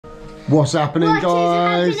What's happening, What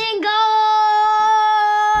guys? is happening,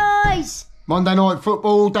 guys? Monday night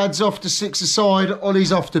football. Dad's off to 6-a-side.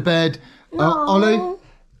 Ollie's off to bed. Ollie, how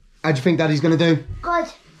do you think Daddy's going to do? Good.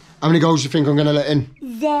 How many goals do you think I'm going to let in?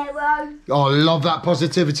 0. Oh, I love that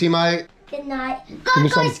positivity, mate. Good night. me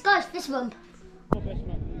Guys, some. guys, this one.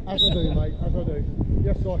 As I do, mate. As I do.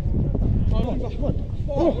 Yes, sir.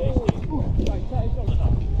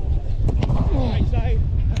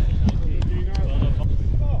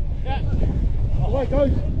 Away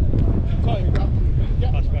goes.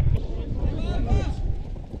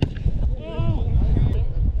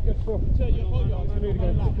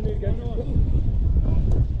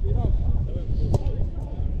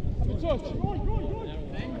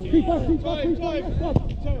 Keep up, keep up, keep up.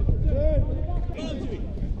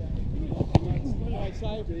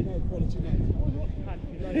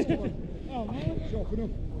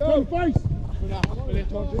 Go face!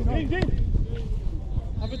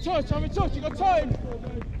 Have a touch, you got time!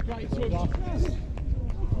 Great touch.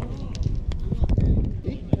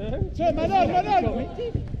 Turn, man on!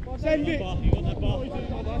 Send it!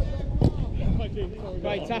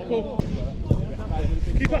 Great tackle.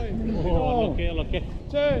 Keep up! Lucky.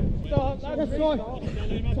 Turn, start, that's right.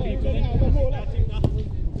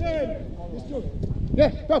 Turn! Yeah,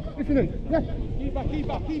 go, if you need. Yeah.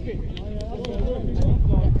 Keep it.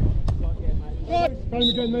 Game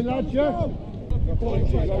again then, lads, yeah?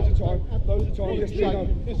 Loads of time. Yes, Steve. I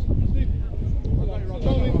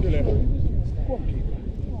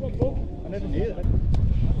never knew that.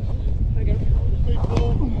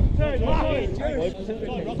 Said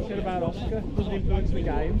about Oscar, doesn't influence the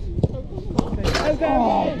games.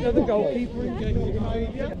 The goalkeeper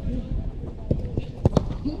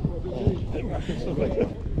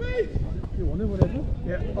You want it, whatever?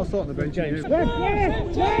 Yeah, I'll start the bench. James.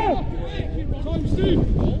 Time, Steve!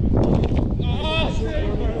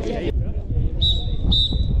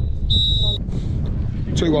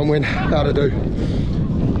 2-1 win, that'll do.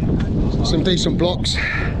 Some decent blocks.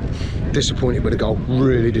 Disappointed with the goal,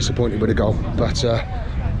 really disappointed with the goal, but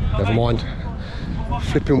never mind.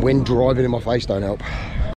 Flipping wind driving in my face don't help.